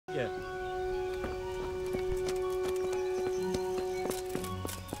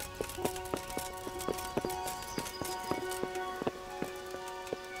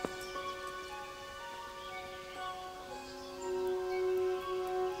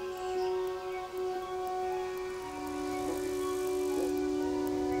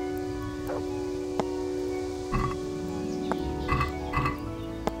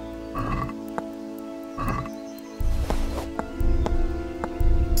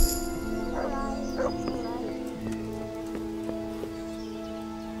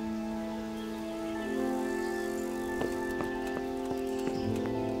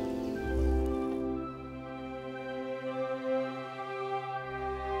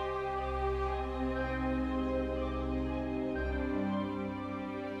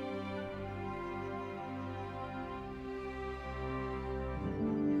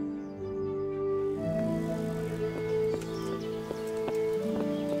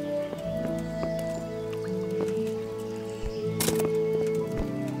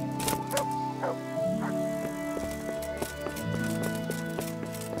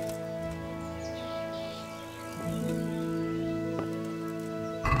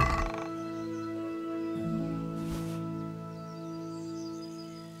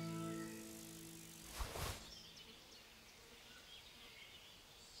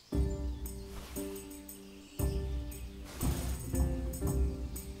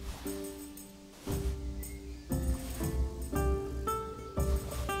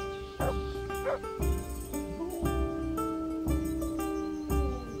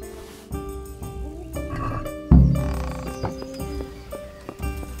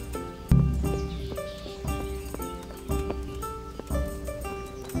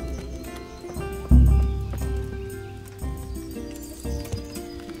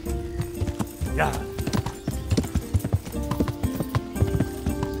Yeah.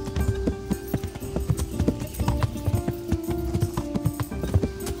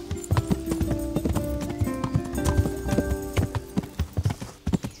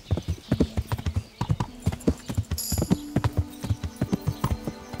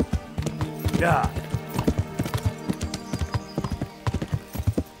 Yeah.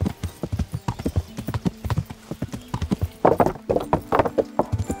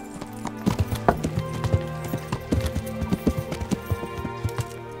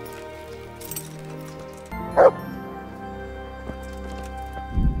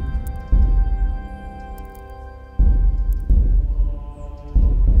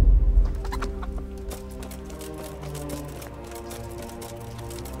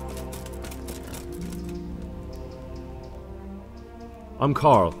 I'm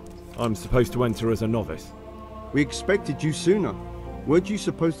Carl. I'm supposed to enter as a novice. We expected you sooner. Weren't you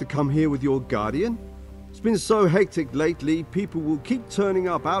supposed to come here with your guardian? It's been so hectic lately, people will keep turning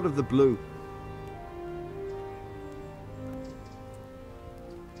up out of the blue.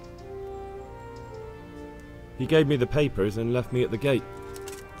 He gave me the papers and left me at the gate.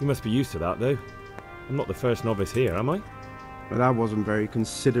 You must be used to that, though. I'm not the first novice here, am I? But that wasn't very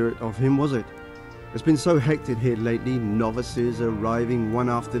considerate of him, was it? It's been so hectic here lately, novices arriving one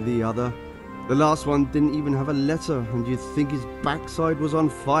after the other. The last one didn't even have a letter, and you'd think his backside was on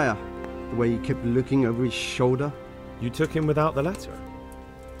fire, the way he kept looking over his shoulder. You took him without the letter?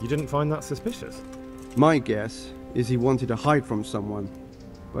 You didn't find that suspicious? My guess is he wanted to hide from someone,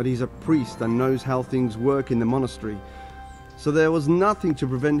 but he's a priest and knows how things work in the monastery, so there was nothing to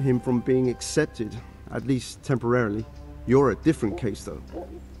prevent him from being accepted, at least temporarily. You're a different case, though.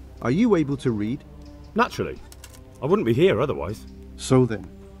 Are you able to read? Naturally. I wouldn't be here otherwise. So then,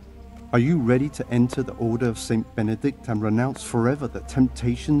 are you ready to enter the Order of Saint Benedict and renounce forever the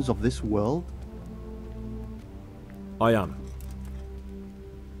temptations of this world? I am.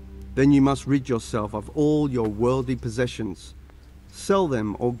 Then you must rid yourself of all your worldly possessions. Sell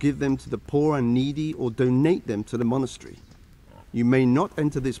them or give them to the poor and needy or donate them to the monastery. You may not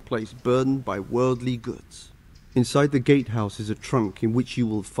enter this place burdened by worldly goods. Inside the gatehouse is a trunk in which you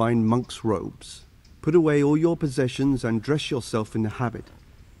will find monk's robes. Put away all your possessions and dress yourself in the habit.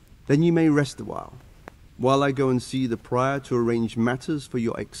 Then you may rest a while I go and see the prior to arrange matters for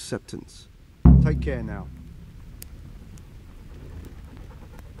your acceptance. Take care now.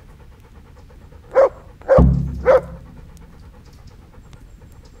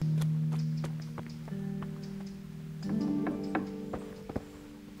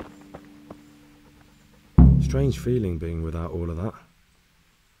 Strange feeling being without all of that.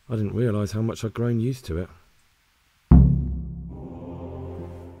 I didn't realise how much I'd grown used to it.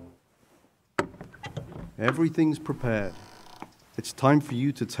 Everything's prepared. It's time for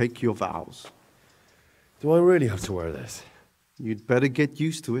you to take your vows. Do I really have to wear this? You'd better get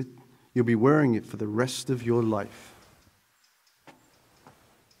used to it. You'll be wearing it for the rest of your life.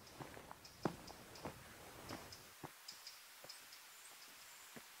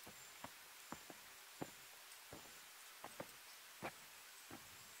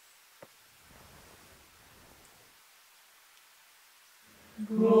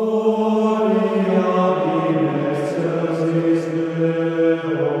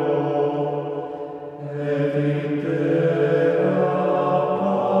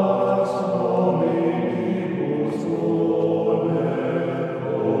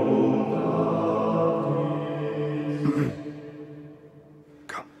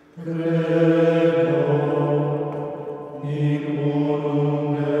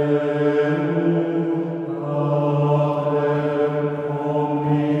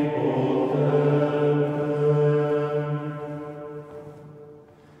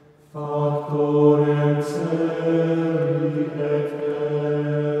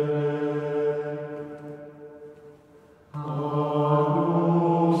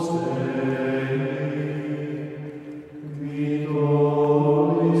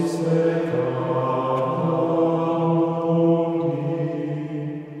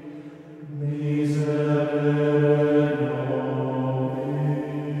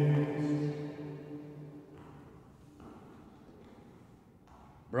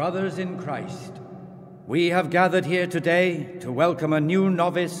 Brothers in Christ, we have gathered here today to welcome a new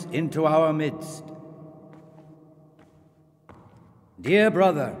novice into our midst. Dear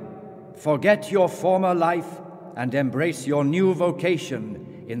brother, forget your former life and embrace your new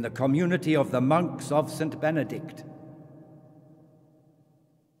vocation in the community of the monks of St. Benedict.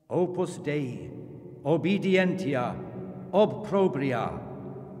 Opus Dei, obedientia, obprobria,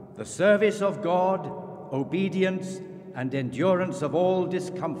 the service of God, obedience, and endurance of all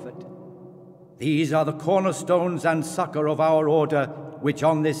discomfort. These are the cornerstones and succor of our order, which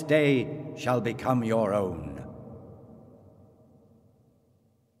on this day shall become your own.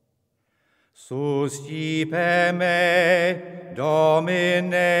 Suscipe me,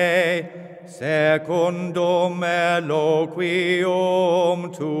 Domine, secundum eloquium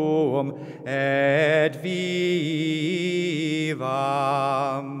tuum et vivam,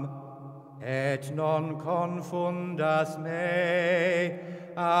 et non confundas me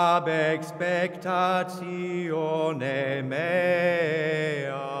ab expectatione mea.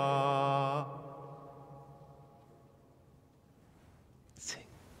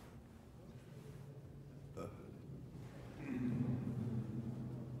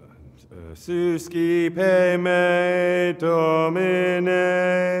 Suscipe me, Domine,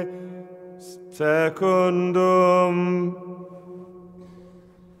 secundum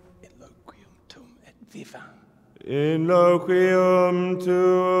Eloquium tuum et vivam. in loquium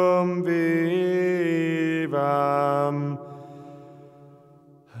tuum vivam,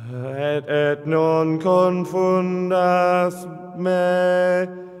 et non confundas me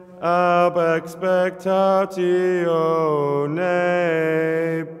ab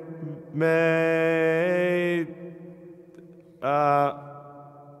expectatione mea.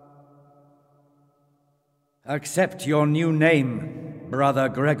 Accept your new name, Brother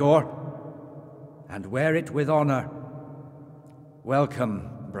Gregor, and wear it with honor. Welcome,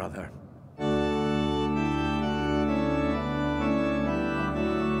 brother.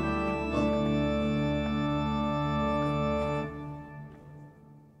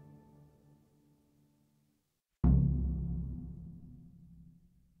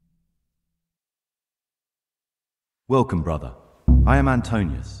 Welcome, brother. I am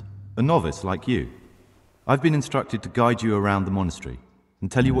Antonius, a novice like you. I've been instructed to guide you around the monastery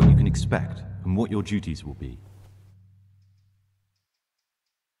and tell you what you can expect and what your duties will be.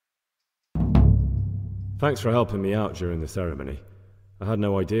 Thanks for helping me out during the ceremony. I had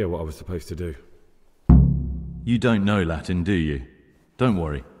no idea what I was supposed to do. You don't know Latin, do you? Don't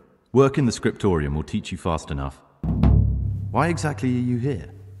worry. Work in the scriptorium will teach you fast enough. Why exactly are you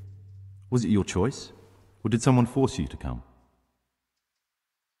here? Was it your choice? Or did someone force you to come?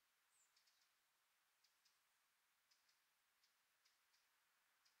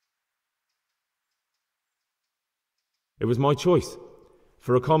 It was my choice.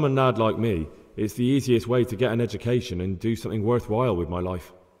 For a common lad like me, it's the easiest way to get an education and do something worthwhile with my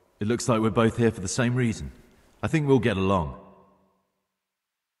life. It looks like we're both here for the same reason. I think we'll get along.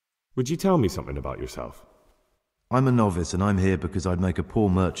 Would you tell me something about yourself? I'm a novice and I'm here because I'd make a poor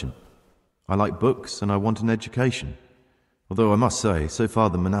merchant. I like books and I want an education. Although I must say, so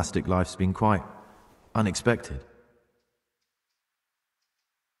far the monastic life's been quite unexpected.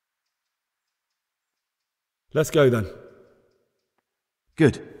 Let's go then.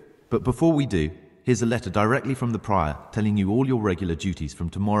 Good. But before we do, here's a letter directly from the prior telling you all your regular duties from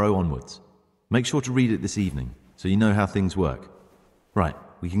tomorrow onwards. Make sure to read it this evening so you know how things work. Right,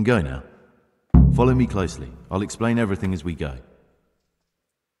 we can go now. Follow me closely. I'll explain everything as we go.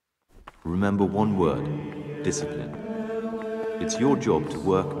 Remember one word: discipline. It's your job to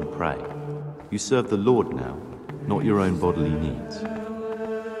work and pray. You serve the Lord now, not your own bodily needs.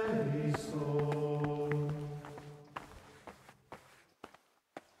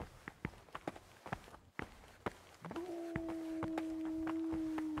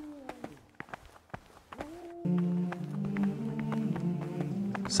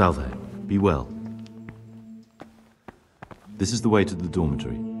 Salve, be well. This is the way to the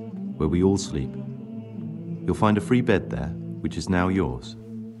dormitory, where we all sleep. You'll find a free bed there, which is now yours.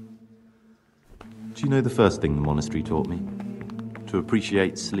 Do you know the first thing the monastery taught me? To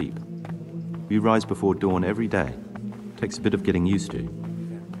appreciate sleep. We rise before dawn every day. Takes a bit of getting used to.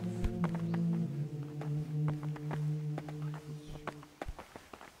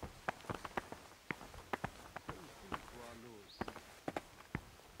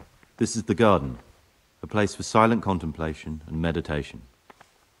 This is the garden, a place for silent contemplation and meditation.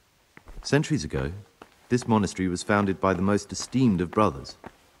 Centuries ago, this monastery was founded by the most esteemed of brothers,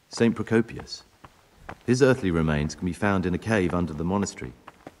 Saint Procopius. His earthly remains can be found in a cave under the monastery,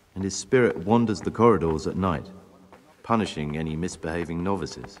 and his spirit wanders the corridors at night, punishing any misbehaving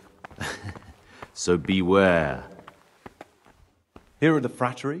novices. So beware. Here are the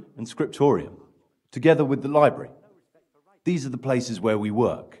frattery and scriptorium, together with the library. These are the places where we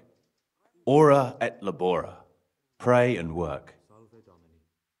work. Ora et labora. Pray and work.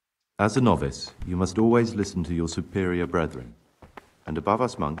 As a novice, you must always listen to your superior brethren, and above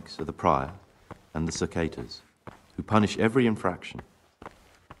us monks are the prior and the circators, who punish every infraction.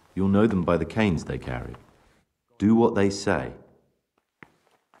 You'll know them by the canes they carry. Do what they say.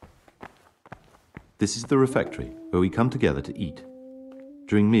 This is the refectory, where we come together to eat.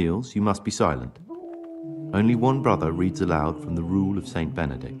 During meals, you must be silent. Only one brother reads aloud from the Rule of Saint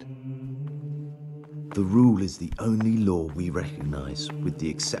Benedict. The Rule is the only law we recognize, with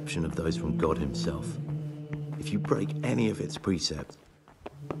the exception of those from God himself. If you break any of its precepts,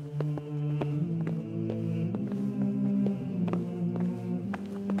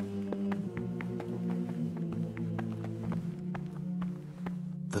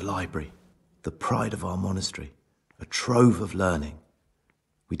 the library, the pride of our monastery, a trove of learning.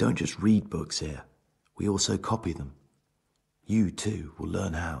 We don't just read books here, we also copy them. You, too, will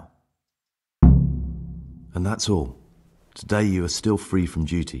learn how. And that's all. Today you are still free from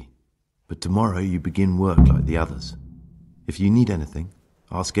duty, but tomorrow you begin work like the others. If you need anything,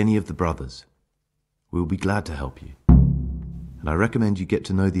 ask any of the brothers. We will be glad to help you. And I recommend you get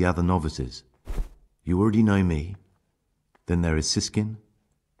to know the other novices. You already know me. Then there is Siskin,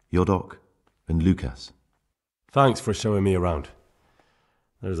 Yodok, and Lucas. Thanks for showing me around.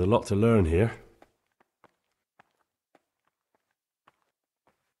 There's a lot to learn here.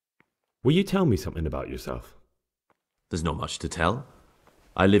 Will you tell me something about yourself? There's not much to tell.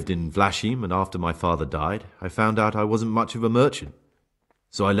 I lived in Vlashim, and after my father died, I found out I wasn't much of a merchant.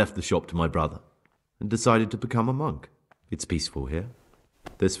 So I left the shop to my brother, and decided to become a monk. It's peaceful here.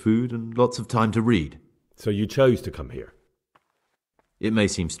 There's food and lots of time to read. So you chose to come here? It may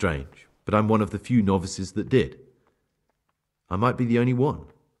seem strange, but I'm one of the few novices that did. I might be the only one.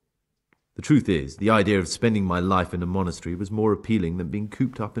 The truth is, the idea of spending my life in a monastery was more appealing than being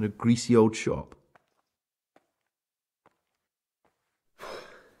cooped up in a greasy old shop.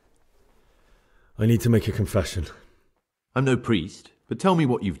 I need to make a confession. I'm no priest, but tell me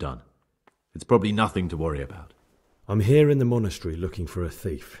what you've done. It's probably nothing to worry about. I'm here in the monastery looking for a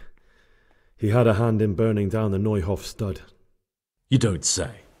thief. He had a hand in burning down the Neuhof stud. You don't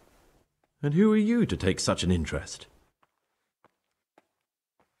say. And who are you to take such an interest?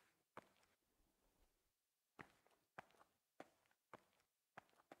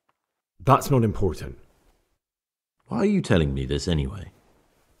 That's not important. Why are you telling me this anyway?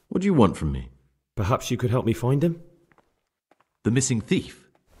 What do you want from me? Perhaps you could help me find him? The missing thief?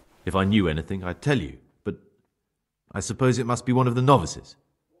 If I knew anything, I'd tell you, but I suppose it must be one of the novices.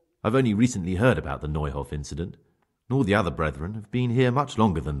 I've only recently heard about the Neuhof incident, nor the other brethren have been here much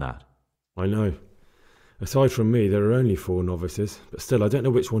longer than that. I know. Aside from me, there are only 4 novices, but still I don't know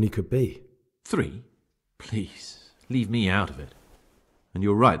which one he could be. 3? Please, leave me out of it. And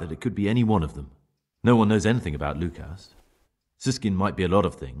you're right that it could be any one of them. No one knows anything about Lucas. Siskin might be a lot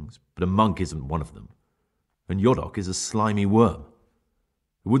of things, but a monk isn't one of them. And Yodok is a slimy worm.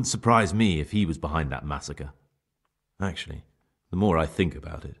 It wouldn't surprise me if he was behind that massacre. Actually, the more I think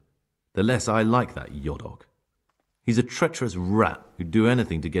about it, the less I like that Yodok. He's a treacherous rat who'd do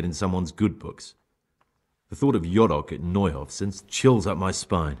anything to get in someone's good books. The thought of Yodok at Neuhof sends chills up my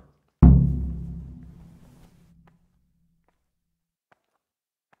spine.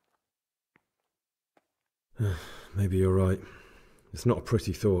 Maybe you're right. It's not a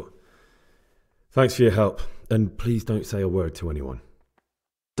pretty thought. Thanks for your help, and please don't say a word to anyone.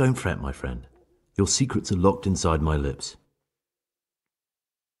 Don't fret, my friend. Your secrets are locked inside my lips.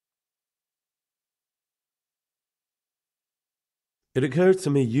 It occurred to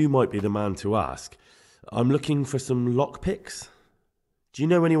me you might be the man to ask. I'm looking for some lockpicks. Do you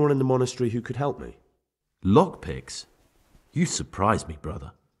know anyone in the monastery who could help me? Lockpicks? You surprise me,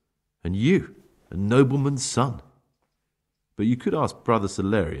 brother. And you, a nobleman's son. But you could ask Brother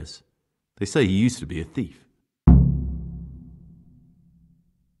Salarius. They say he used to be a thief.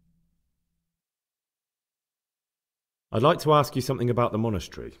 I'd like to ask you something about the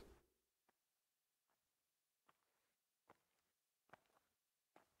monastery.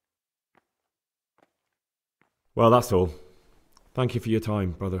 Well, that's all. Thank you for your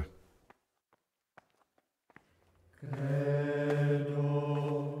time, brother.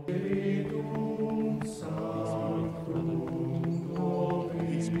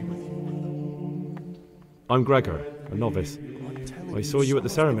 I'm Gregor, a novice. I saw you at the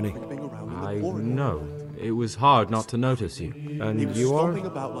ceremony. I know. It was hard not to notice you. And you are?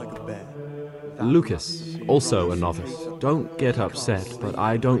 Lucas, also a novice. Don't get upset, but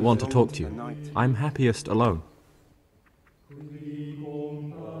I don't want to talk to you. I'm happiest alone.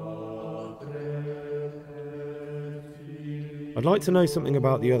 I'd like to know something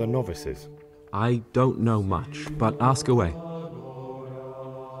about the other novices. I don't know much, but ask away.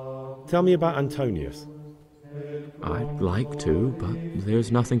 Tell me about Antonius. I'd like to, but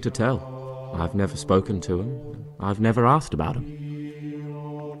there's nothing to tell. I've never spoken to him. I've never asked about him.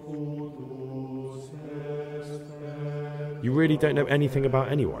 You really don't know anything about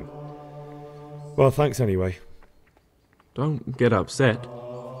anyone? Well, thanks anyway. Don't get upset.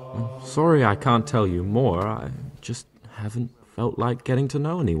 I'm sorry I can't tell you more. I just haven't felt like getting to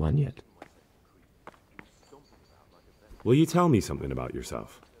know anyone yet. Will you tell me something about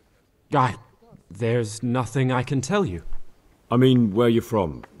yourself? There's nothing I can tell you. I mean, where you're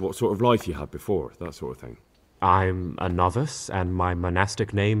from, what sort of life you had before, that sort of thing. I'm a novice, and my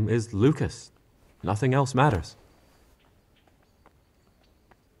monastic name is Lucas. Nothing else matters.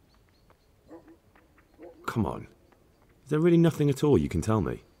 Come on. Is there really nothing at all you can tell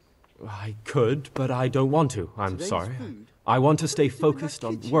me? I could, but I don't want to. I'm sorry. I want to stay focused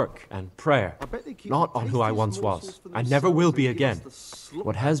on work and prayer, not on who I once was. I never will be again.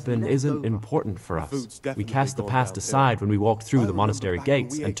 What has been isn't important for us. We cast the past aside when we walked through the monastery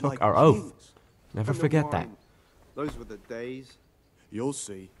gates and took our oath. Never forget that. Those were the days. You'll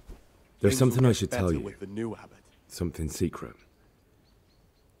see. There's something I should tell you. With the new abbot. Something secret.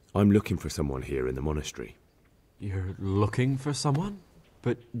 I'm looking for someone here in the monastery. You're looking for someone?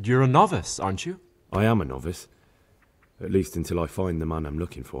 But you're a novice, aren't you? I am a novice. At least until I find the man I'm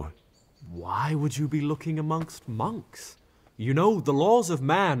looking for. Why would you be looking amongst monks? You know, the laws of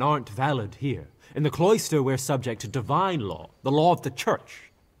man aren't valid here. In the Cloister, we're subject to divine law, the law of the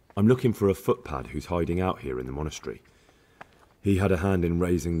church. I'm looking for a footpad who's hiding out here in the monastery. He had a hand in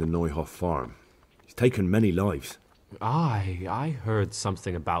raising the Neuhoff farm. He's taken many lives. I heard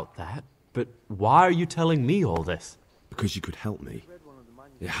something about that. But why are you telling me all this? Because you could help me.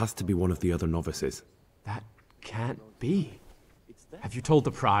 It has to be one of the other novices. That can't be. Have you told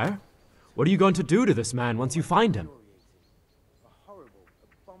the prior? What are you going to do to this man once you find him?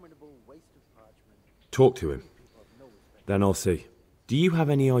 Talk to him. Then I'll see. Do you have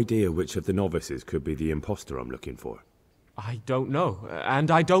any idea which of the novices could be the imposter I'm looking for? I don't know,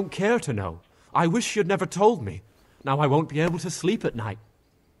 and I don't care to know. I wish you'd never told me. Now I won't be able to sleep at night.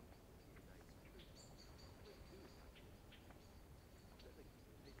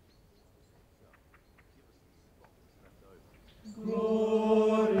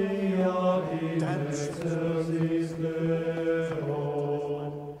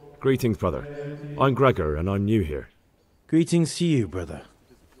 Greetings, brother. I'm Gregor, and I'm new here. Greetings to you, brother.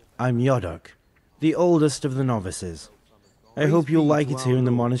 I'm Yodok, the oldest of the novices. I hope you'll like it here in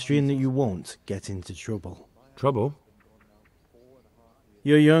the monastery and that you won't get into trouble. Trouble?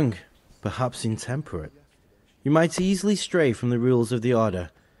 You're young, perhaps intemperate. You might easily stray from the rules of the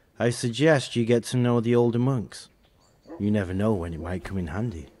order. I suggest you get to know the older monks. You never know when it might come in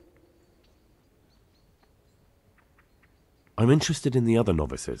handy. I'm interested in the other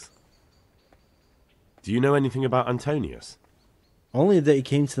novices. Do you know anything about Antonius? Only that he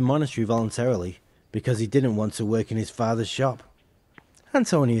came to the monastery voluntarily, because he didn't want to work in his father's shop.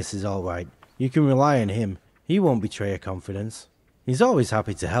 Antonius is all right. You can rely on him. He won't betray your confidence. He's always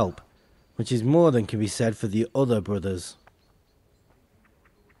happy to help, which is more than can be said for the other brothers.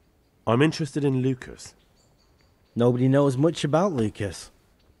 I'm interested in Lucas. Nobody knows much about Lucas.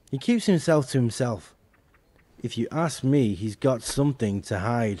 He keeps himself to himself. If you ask me, he's got something to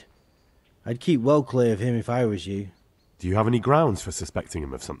hide. I'd keep well clear of him if I was you. Do you have any grounds for suspecting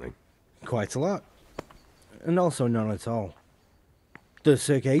him of something? Quite a lot. And also none at all. The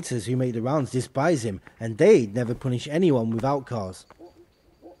circuitous who make the rounds despise him, and they'd never punish anyone without cause.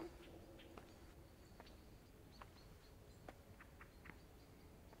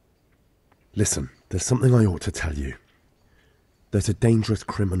 Listen, there's something I ought to tell you. There's a dangerous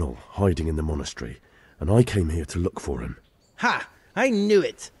criminal hiding in the monastery, and I came here to look for him. Ha! I knew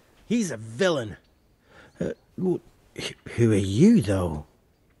it! He's a villain. Who are you, though?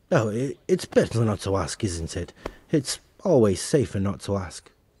 Oh, it's better not to ask, isn't it? It's always safer not to ask.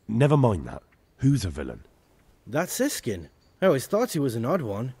 Never mind that. Who's a villain? That's Siskin. I always thought he was an odd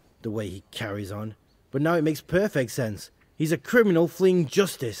one, the way he carries on. But now it makes perfect sense. He's a criminal fleeing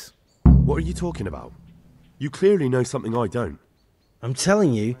justice. What are you talking about? You clearly know something I don't. I'm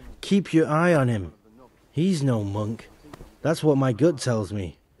telling you, keep your eye on him. He's no monk. That's what my gut tells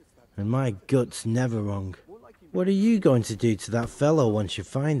me. And my gut's never wrong. What are you going to do to that fellow once you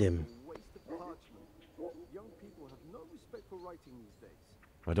find him?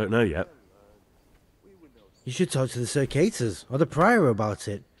 I don't know yet. You should talk to the circuitous or the prior about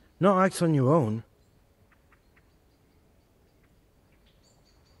it, not act on your own.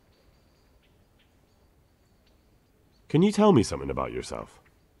 Can you tell me something about yourself?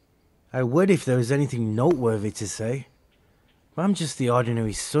 I would if there was anything noteworthy to say. But I'm just the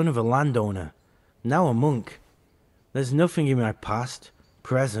ordinary son of a landowner, now a monk. There's nothing in my past,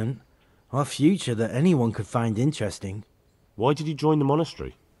 present, or future that anyone could find interesting. Why did you join the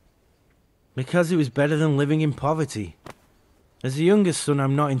monastery? Because it was better than living in poverty. As the youngest son,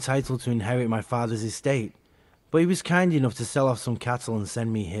 I'm not entitled to inherit my father's estate, but he was kind enough to sell off some cattle and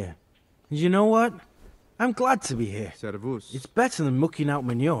send me here. And you know what? I'm glad to be here. Servus. It's better than mucking out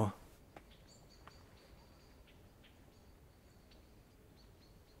manure.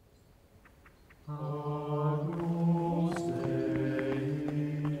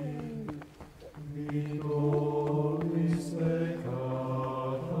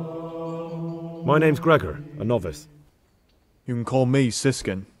 My name's Gregor, a novice. You can call me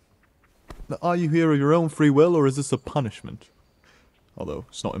Siskin. Are you here of your own free will, or is this a punishment? Although,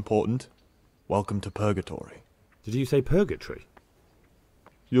 it's not important. Welcome to Purgatory. Did you say purgatory?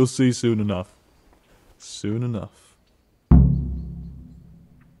 You'll see soon enough. Soon enough.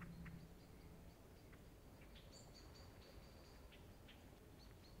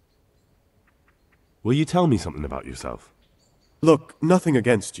 Will you tell me something about yourself? Look, nothing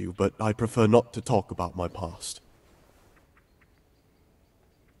against you, but I prefer not to talk about my past.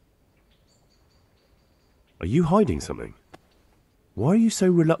 Are you hiding something? Why are you so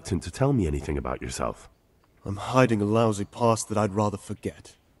reluctant to tell me anything about yourself? I'm hiding a lousy past that I'd rather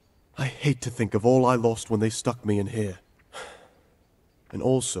forget. I hate to think of all I lost when they stuck me in here. And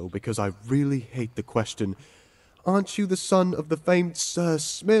also because I really hate the question, aren't you the son of the famed Sir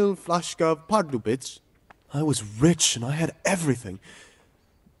Smil Flashka of Pardubitz? I was rich and I had everything.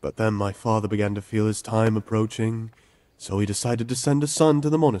 But then my father began to feel his time approaching, so he decided to send a son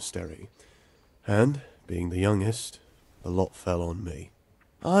to the monastery. And, being the youngest, the lot fell on me.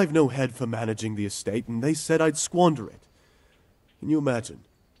 I've no head for managing the estate, and they said I'd squander it. Can you imagine?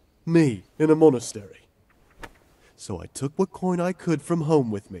 Me, in a monastery. So I took what coin I could from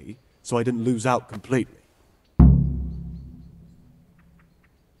home with me, so I didn't lose out completely.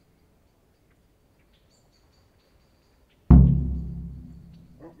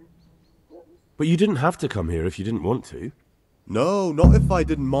 But you didn't have to come here if you didn't want to. No, not if I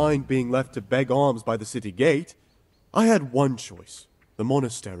didn't mind being left to beg alms by the city gate. I had one choice, the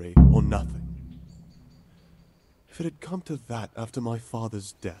monastery or nothing. If it had come to that after my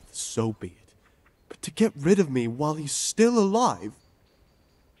father's death, so be it. But to get rid of me while he's still alive...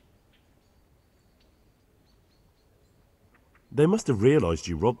 They must have realized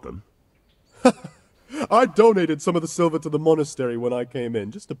you robbed them. I donated some of the silver to the monastery when I came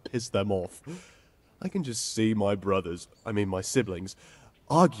in, just to piss them off. I can just see my my siblings,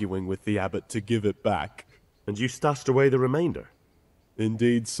 arguing with the abbot to give it back. And you stashed away the remainder?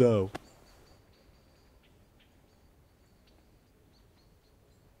 Indeed so.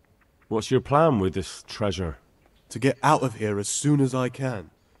 What's your plan with this treasure? To get out of here as soon as I can.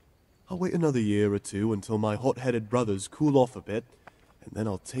 I'll wait another year or two until my hot-headed brothers cool off a bit, and then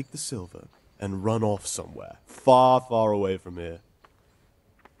I'll take the silver and run off somewhere, far, far away from here.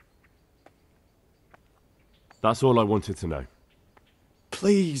 That's all I wanted to know.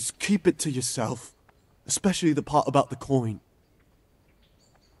 Please, keep it to yourself. Especially the part about the coin.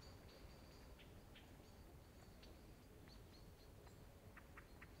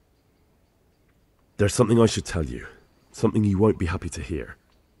 There's something I should tell you. Something you won't be happy to hear.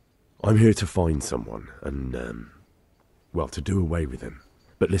 I'm here to find someone and, well, to do away with him.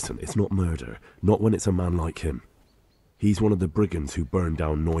 But listen, it's not murder. Not when it's a man like him. He's one of the brigands who burned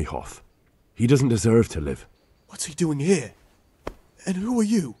down Neuhof. He doesn't deserve to live. What's he doing here? And who are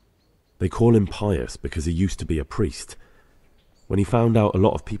you? They call him Pious because he used to be a priest. When he found out a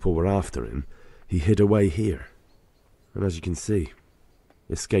lot of people were after him, he hid away here. And as you can see,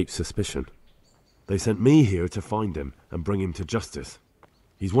 escaped suspicion. They sent me here to find him and bring him to justice.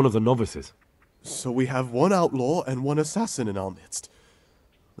 He's one of the novices. So we have one outlaw and one assassin in our midst.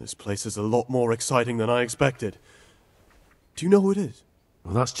 This place is a lot more exciting than I expected. Do you know who it is?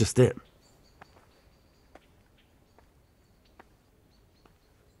 Well, that's just it.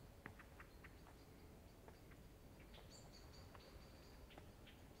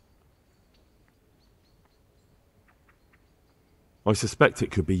 I suspect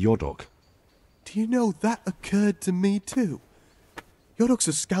it could be Yodok. Do you know that occurred to me too? Yodok's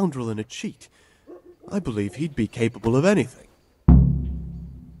a scoundrel and a cheat. I believe he'd be capable of anything.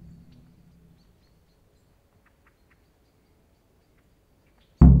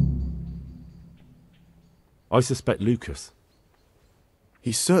 I suspect Lucas.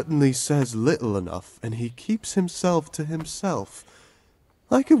 He certainly says little enough, and he keeps himself to himself.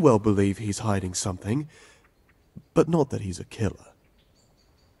 I could well believe he's hiding something, but not that he's a killer.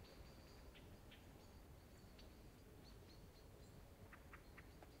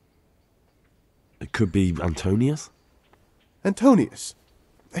 It could be Antonius? Antonius?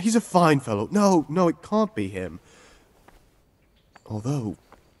 He's a fine fellow. No, it can't be him. Although,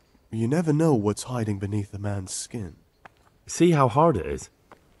 you never know what's hiding beneath a man's skin. See how hard it is?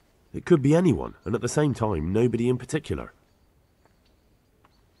 It could be anyone, and at the same time, nobody in particular.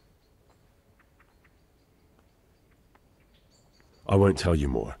 I won't tell you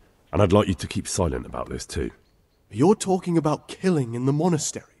more, and I'd like you to keep silent about this too. You're talking about killing in the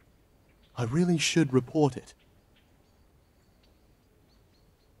monastery. I really should report it.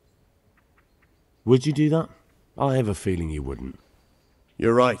 Would you do that? I have a feeling you wouldn't.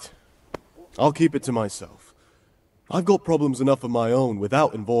 You're right. I'll keep it to myself. I've got problems enough of my own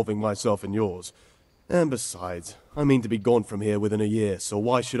without involving myself in yours. And besides, I mean to be gone from here within a year, so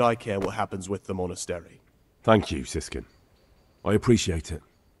why should I care what happens with the monastery? Thank you, Siskin. I appreciate it.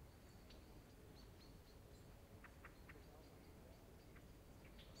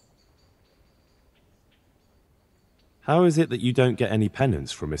 How is it that you don't get any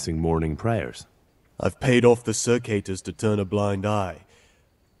penance for missing morning prayers? I've paid off the circators to turn a blind eye.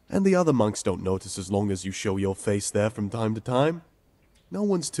 And the other monks don't notice as long as you show your face there from time to time. No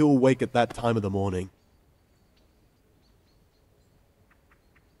one's too awake at that time of the morning.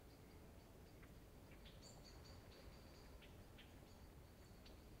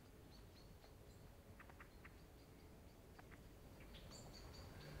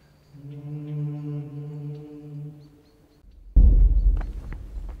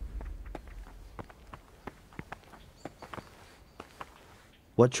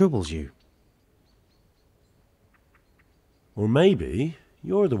 What troubles you? Or maybe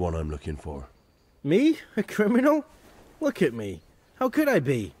you're the one I'm looking for. Me? A criminal? Look at me. How could I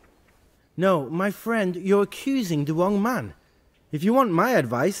be? No, my friend, you're accusing the wrong man. If you want my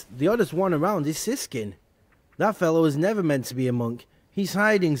advice, the oddest one around is Siskin. That fellow was never meant to be a monk. He's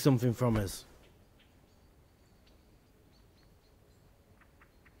hiding something from us.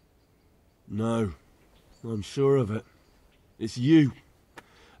 No, I'm sure of it. It's you.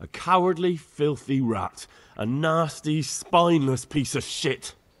 A cowardly, filthy rat. A nasty, spineless piece of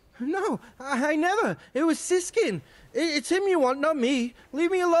shit. No, I never. It was Siskin. It's him you want, not me. Leave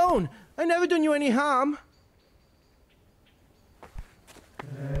me alone. I never done you any harm.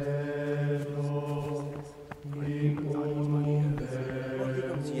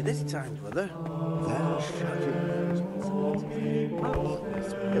 What's you this time, brother?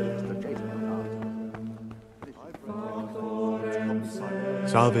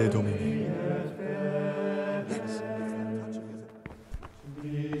 Salve Domine.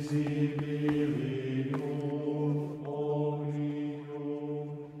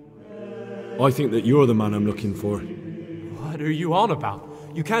 I think that you're the man I'm looking for. What are you on about?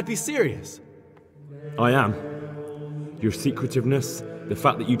 You can't be serious. I am. Your secretiveness, the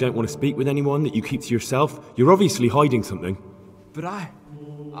fact that you don't want to speak with anyone, that you keep to yourself, you're obviously hiding something. But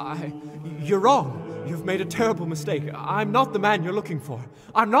you're wrong. You've made a terrible mistake. I'm not the man you're looking for.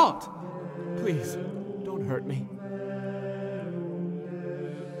 I'm not. Please, don't hurt me.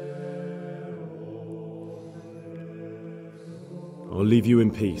 I'll leave you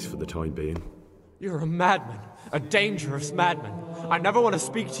in peace for the time being. You're a madman. A dangerous madman. I never want to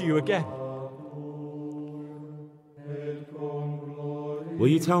speak to you again. Will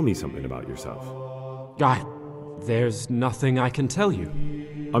you tell me something about yourself? There's nothing I can tell you.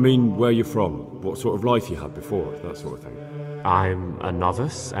 I mean, where you're from, what sort of life you had before, that sort of thing. I'm a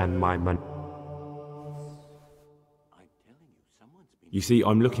novice, and You see,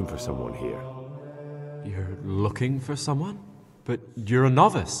 I'm looking for someone here. You're looking for someone? But you're a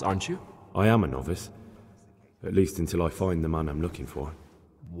novice, aren't you? I am a novice. At least until I find the man I'm looking for.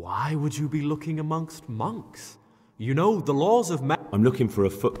 Why would you be looking amongst monks? You know, the laws of I'm looking for a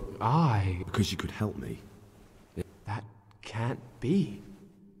foot... Because you could help me. That can't be.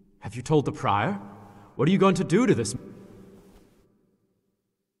 Have you told the prior? What are you going to do to this?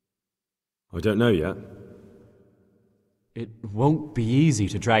 I don't know yet. It won't be easy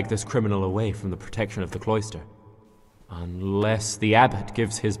to drag this criminal away from the protection of the cloister. Unless the abbot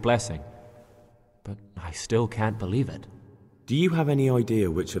gives his blessing. But I still can't believe it. Do you have any idea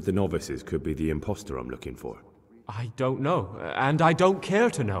which of the novices could be the imposter I'm looking for? I don't know, and I don't care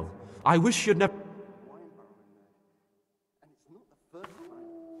to know. I wish you'd never...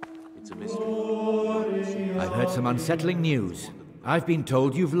 It's a mystery. I've heard some unsettling news. I've been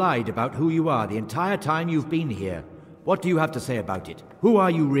told you've lied about who you are the entire time you've been here. What do you have to say about it? Who are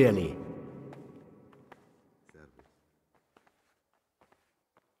you really?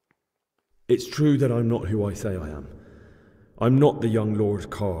 It's true that I'm not who I say I am. I'm not the young Lord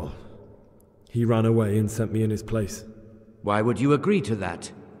Carl. He ran away and sent me in his place. Why would you agree to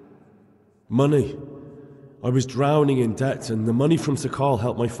that? Money. I was drowning in debt, and the money from Sir Carl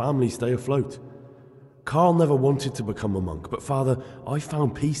helped my family stay afloat. Carl never wanted to become a monk, but Father, I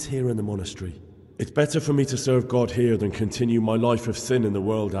found peace here in the monastery. It's better for me to serve God here than continue my life of sin in the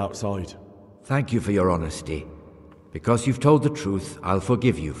world outside. Thank you for your honesty. Because you've told the truth, I'll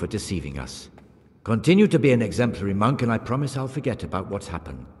forgive you for deceiving us. Continue to be an exemplary monk, and I promise I'll forget about what's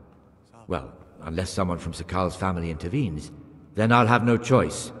happened. Well, unless someone from Sakal's family intervenes, then I'll have no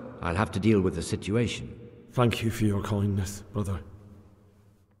choice. I'll have to deal with the situation. Thank you for your kindness, brother.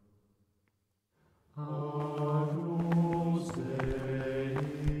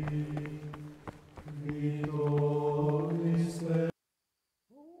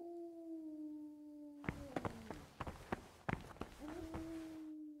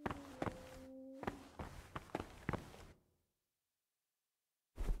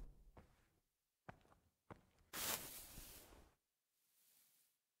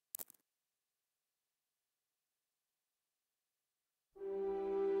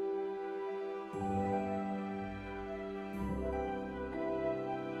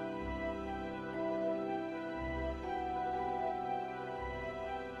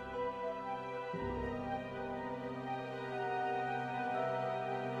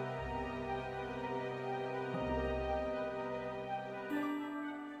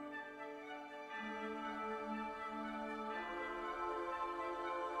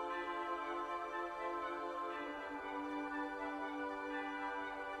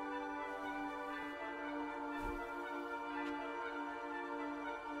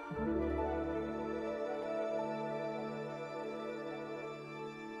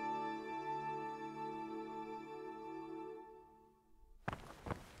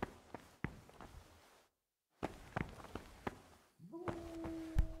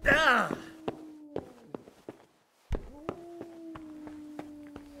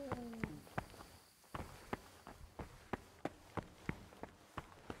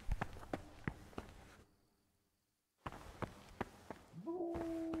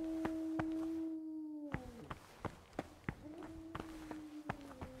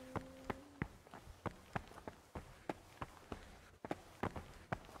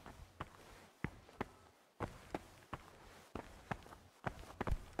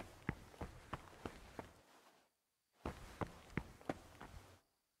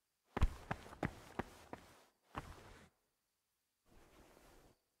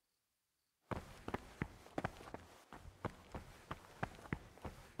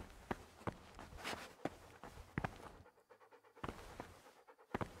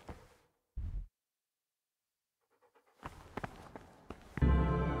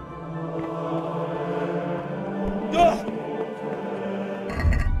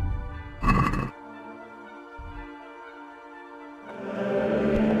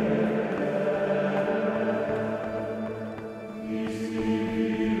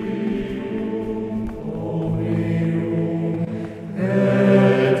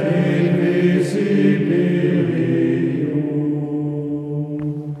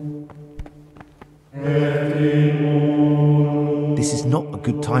 This is not a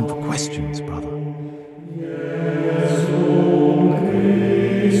good time for questions, brother.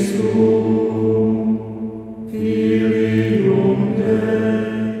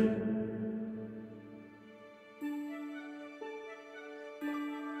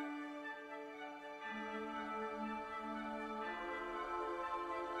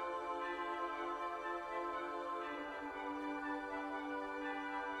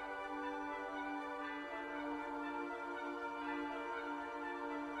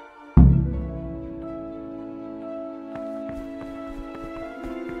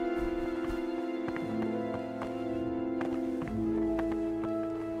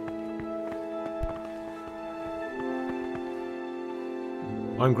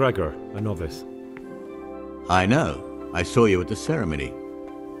 I'm Gregor, a novice. I know. I saw you at the ceremony.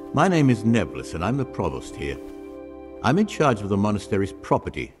 My name is Nebulus, and I'm the provost here. I'm in charge of the monastery's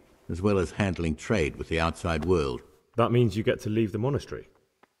property, as well as handling trade with the outside world. That means you get to leave the monastery?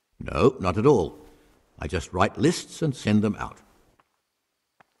 No, not at all. I just write lists and send them out.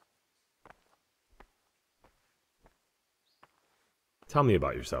 Tell me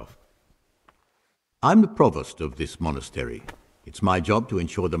about yourself. I'm the provost of this monastery. It's my job to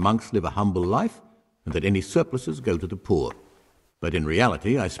ensure the monks live a humble life and that any surpluses go to the poor. But in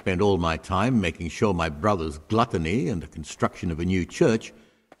reality, I spend all my time making sure my brother's gluttony and the construction of a new church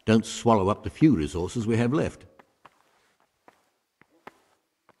don't swallow up the few resources we have left.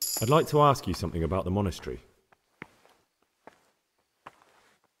 I'd like to ask you something about the monastery.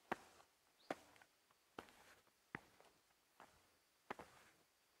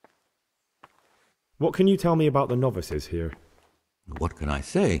 What can you tell me about the novices here? What can I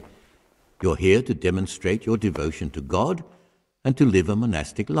say? You're here to demonstrate your devotion to God and to live a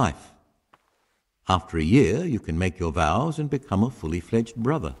monastic life. After a year, you can make your vows and become a fully fledged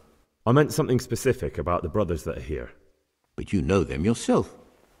brother. I meant something specific about the brothers that are here. But you know them yourself.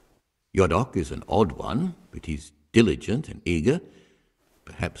 Yodok is an odd one, but he's diligent and eager,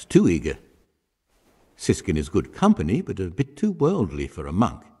 perhaps too eager. Siskin is good company, but a bit too worldly for a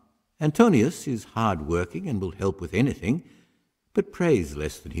monk. Antonius is hard-working and will help with anything, but prays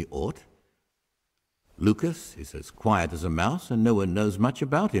less than he ought. Lucas is as quiet as a mouse, and no one knows much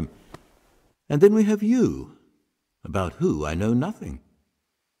about him. And then we have you, about who I know nothing.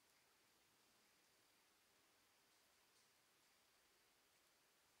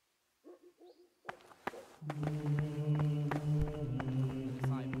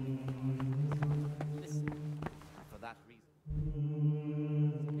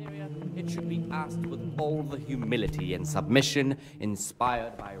 It should be asked with all the humility and submission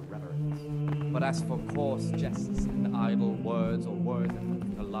inspired by reverence. But as for coarse jests and idle words or words that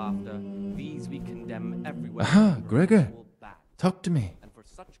move to laughter, these we condemn everywhere. Aha, Gregor, talk to me. And for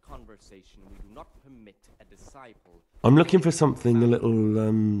such conversation we do not permit a disciple. I'm looking for something a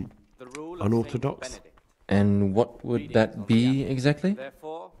little, unorthodox. And what would that be exactly?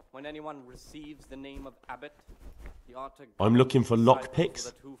 Therefore, when anyone receives the name of abbot, he ought to I'm looking for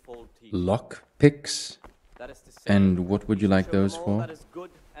lockpicks. Lockpicks? And what would you like those for? That is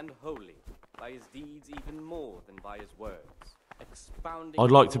good and holy, by his deeds even more than by his words.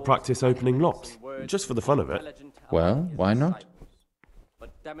 I'd like to practice opening locks, just for the fun of it. Well, why not?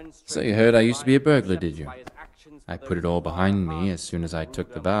 So you heard I used to be a burglar, did you? I put it all behind me as soon as I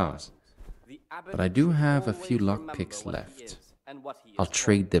took the vows. But I do have a few lockpicks left. I'll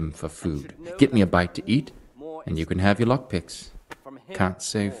trade them for food. Get me a bite to eat, and you can have your lockpicks. Can't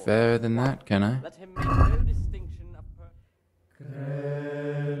say fairer than that, can I?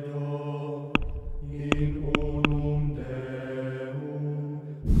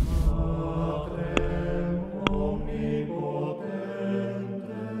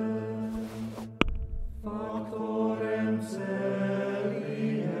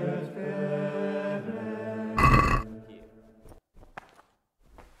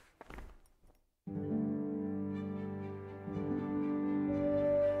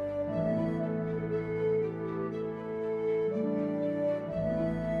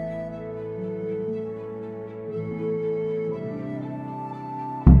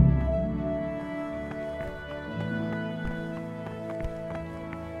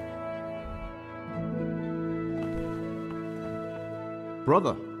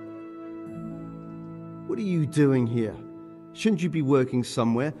 Brother, what are you doing here? Shouldn't you be working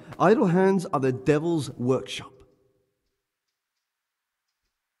somewhere? Idle hands are the devil's workshop.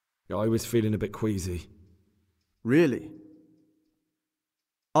 I was feeling a bit queasy. Really?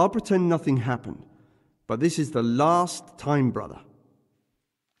 I'll pretend nothing happened, but this is the last time, brother.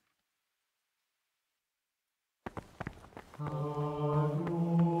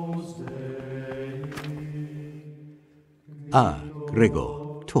 Ah,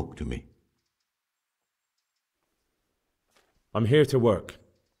 Gregor, talk to me. I'm here to work.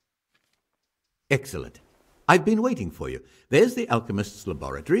 Excellent. I've been waiting for you. There's the alchemist's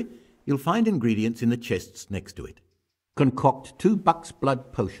laboratory. You'll find ingredients in the chests next to it. Concoct 2 buck's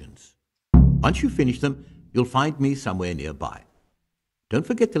blood potions. Once you finish them, you'll find me somewhere nearby. Don't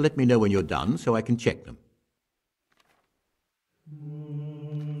forget to let me know when you're done so I can check them.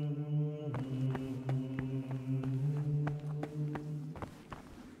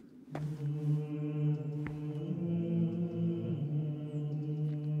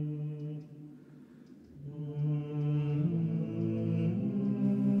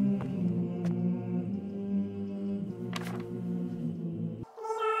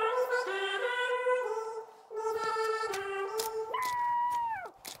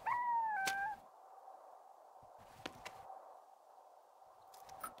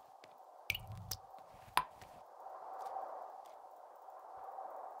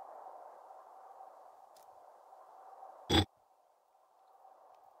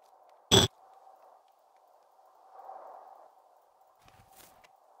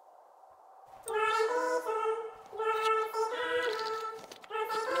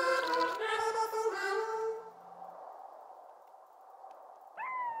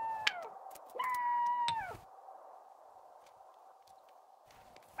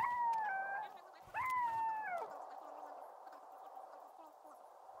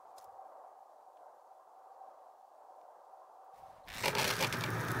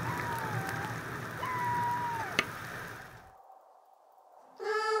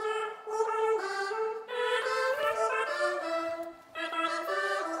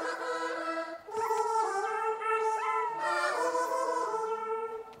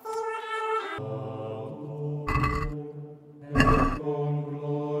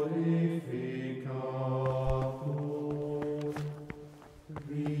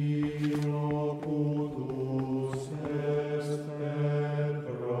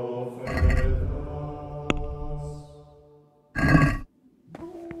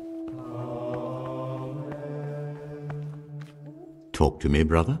 talk to me,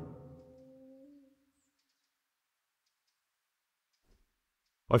 brother?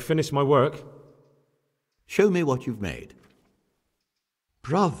 I've finished my work. Show me what you've made.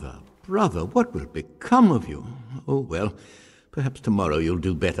 Brother, what will become of you? Oh, well, perhaps tomorrow you'll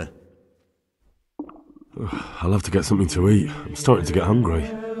do better. I'll have to get something to eat. I'm starting to get hungry.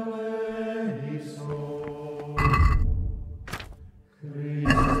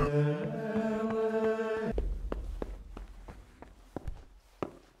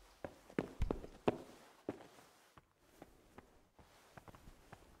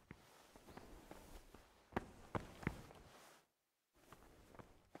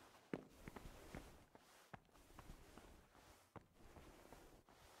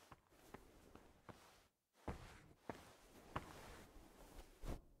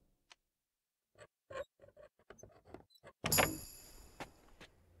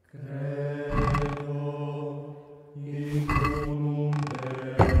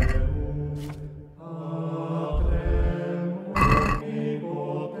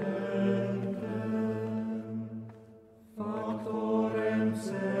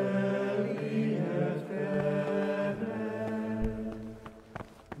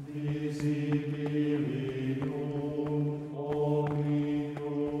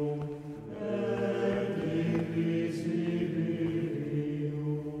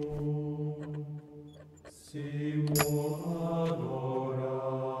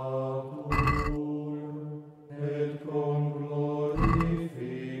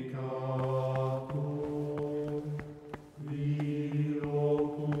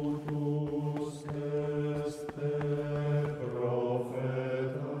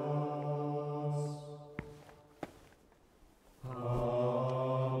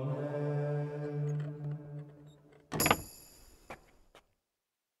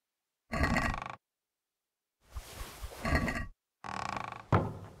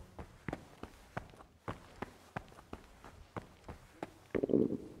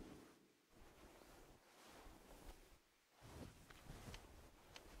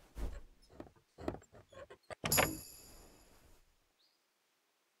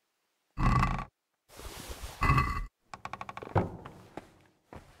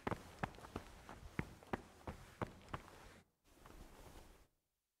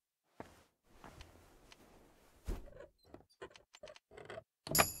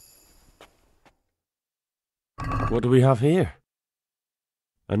 What do we have here?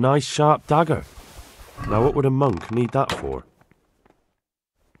 A nice sharp dagger. Now what would a monk need that for?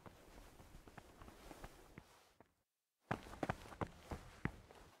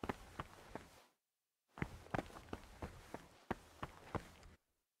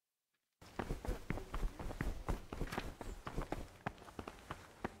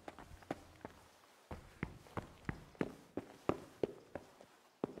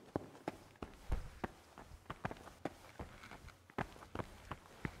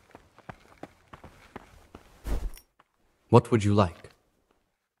 What would you like?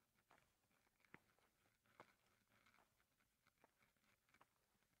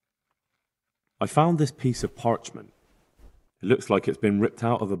 I found this piece of parchment. It looks like it's been ripped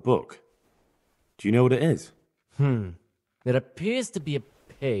out of a book. Do you know what it is? It appears to be a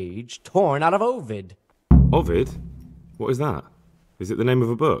page torn out of Ovid. Ovid? What is that? Is it the name of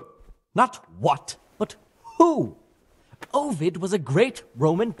a book? Not what, but who. Ovid was a great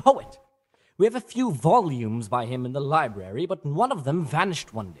Roman poet. We have a few volumes by him in the library, but one of them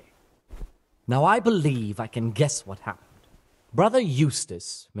vanished one day. Now I believe I can guess what happened. Brother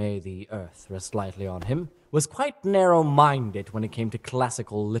Eustace, may the earth rest lightly on him, was quite narrow-minded when it came to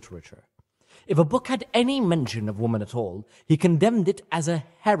classical literature. If a book had any mention of woman at all, he condemned it as a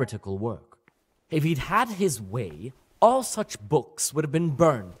heretical work. If he'd had his way, all such books would have been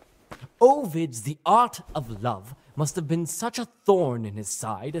burned. Ovid's The Art of Love must have been such a thorn in his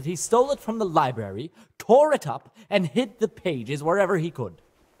side that he stole it from the library, tore it up, and hid the pages wherever he could.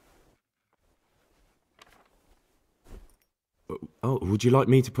 Oh, would you like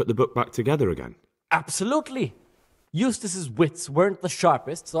me to put the book back together again? Absolutely. Eustace's wits weren't the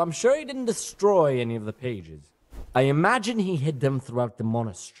sharpest, so I'm sure he didn't destroy any of the pages. I imagine he hid them throughout the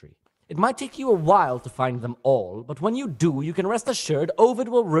monastery. It might take you a while to find them all, but when you do, you can rest assured Ovid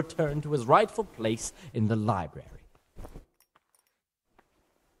will return to his rightful place in the library.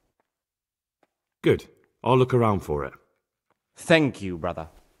 Good. I'll look around for it. Thank you, brother.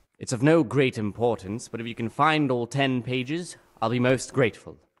 It's of no great importance, but if you can find all 10 pages, I'll be most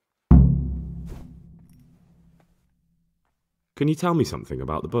grateful. Can you tell me something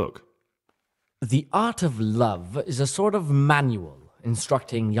about the book? The Art of Love is a sort of manual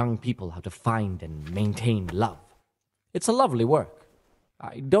instructing young people how to find and maintain love. It's a lovely work.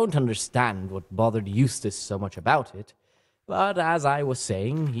 I don't understand what bothered Eustace so much about it, but as I was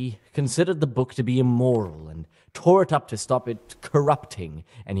saying, he considered the book to be immoral and tore it up to stop it corrupting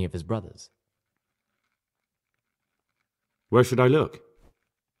any of his brothers. Where should I look?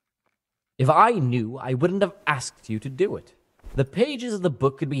 If I knew, I wouldn't have asked you to do it. The pages of the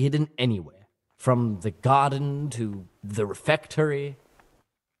book could be hidden anywhere, from the garden to the refectory.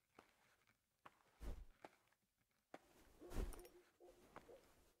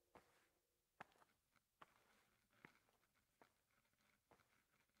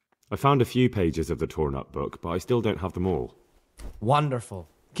 I found a few pages of the torn-up book, but I still don't have them all. Wonderful.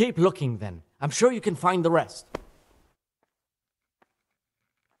 Keep looking, then. I'm sure you can find the rest.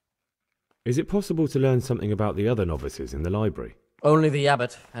 Is it possible to learn something about the other novices in the library? Only the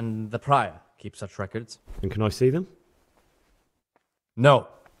abbot and the prior keep such records. And can I see them? No.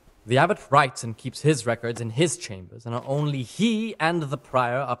 The abbot writes and keeps his records in his chambers, and only he and the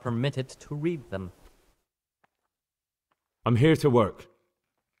prior are permitted to read them. I'm here to work.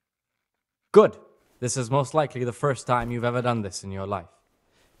 Good. This is most likely the first time you've ever done this in your life.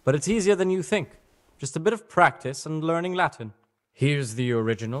 But it's easier than you think. Just a bit of practice and learning Latin. Here's the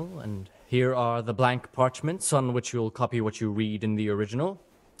original, and here are the blank parchments on which you'll copy what you read in the original.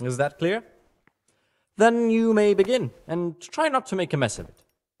 Is that clear? Then you may begin, and try not to make a mess of it.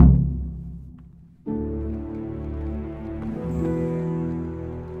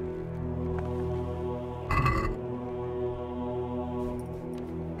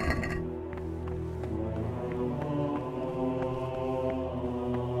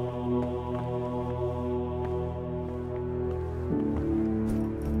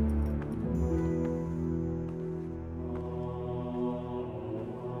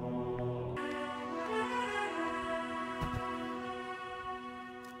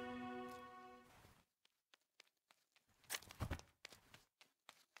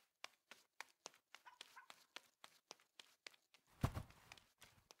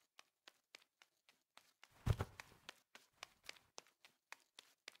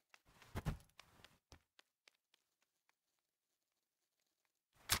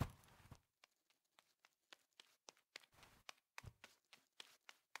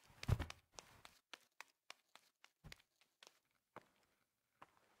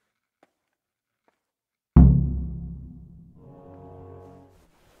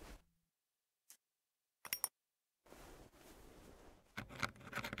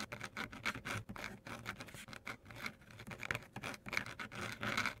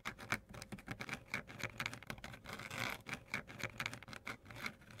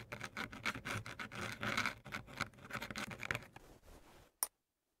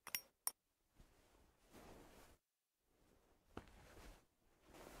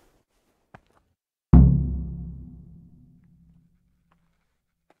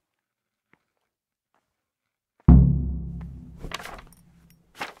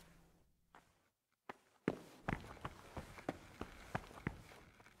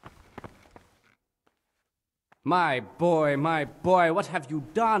 My boy, what have you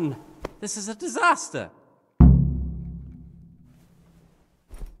done? This is a disaster.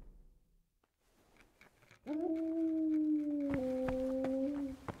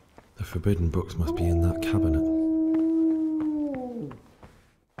 The forbidden books must be in that cabinet.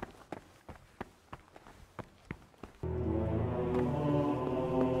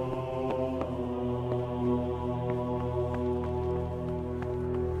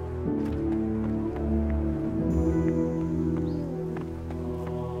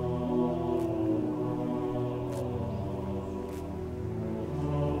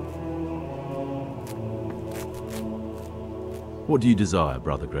 What do you desire,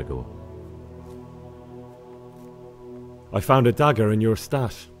 Brother Gregor? I found a dagger in your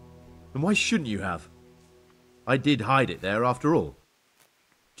stash. And why shouldn't you have? I did hide it there after all.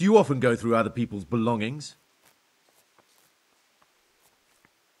 Do you often go through other people's belongings?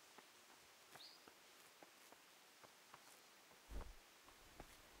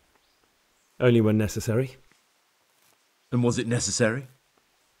 Only when necessary. And was it necessary?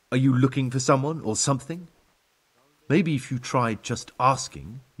 Are you looking for someone or something? Maybe if you tried just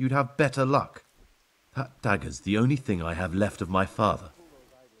asking, you'd have better luck. That dagger's the only thing I have left of my father.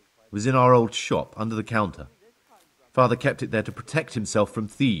 It was in our old shop, under the counter. Father kept it there to protect himself from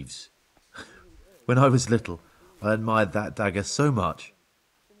thieves. When I was little, I admired that dagger so much.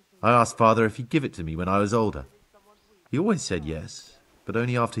 I asked Father if he'd give it to me when I was older. He always said yes, but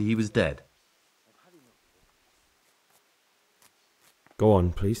only after he was dead. Go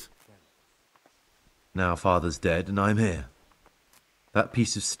on, please. Now Father's dead and I'm here. That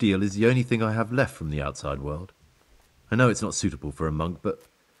piece of steel is the only thing I have left from the outside world. I know it's not suitable for a monk, but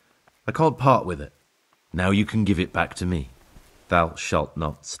I can't part with it. Now you can give it back to me. Thou shalt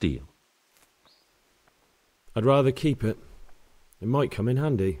not steal. I'd rather keep it. It might come in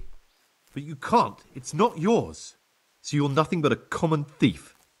handy. But you can't. It's not yours. So you're nothing but a common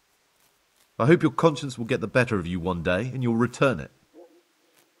thief. I hope your conscience will get the better of you one day and you'll return it.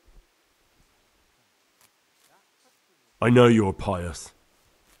 I know you're pious.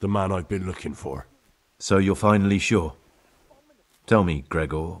 The man I've been looking for. So you're finally sure? Tell me,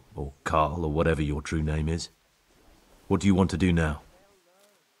 Gregor, or Carl, or whatever your true name is. What do you want to do now?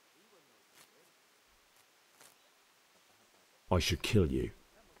 I should kill you.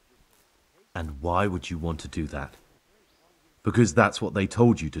 And why would you want to do that? Because that's what they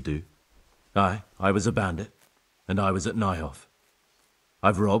told you to do. I was a bandit, and I was at Nyhof.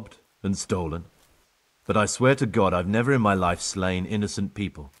 I've robbed and stolen, but I swear to God I've never in my life slain innocent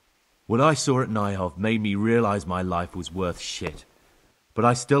people. What I saw at Nyhof made me realize my life was worth shit, but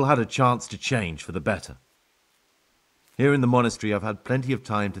I still had a chance to change for the better. Here in the monastery I've had plenty of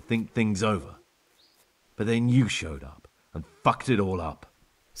time to think things over, but then you showed up and fucked it all up.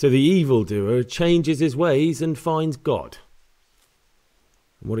 So the evildoer changes his ways and finds God.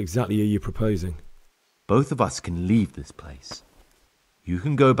 What exactly are you proposing? Both of us can leave this place. You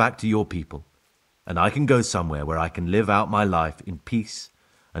can go back to your people, and I can go somewhere where I can live out my life in peace,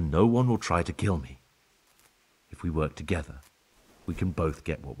 and no one will try to kill me. If we work together, we can both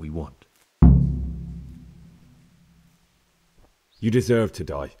get what we want. You deserve to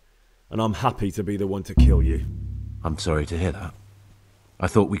die, and I'm happy to be the one to kill you. I'm sorry to hear that. I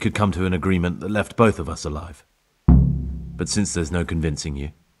thought we could come to an agreement that left both of us alive. But since there's no convincing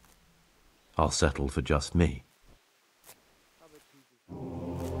you, I'll settle for just me.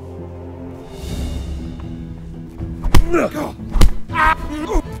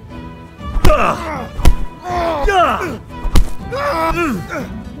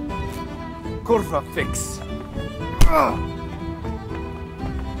 Kurva fix.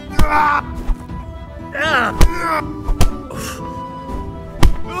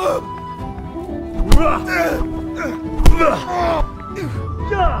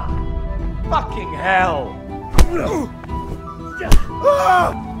 Fucking hell!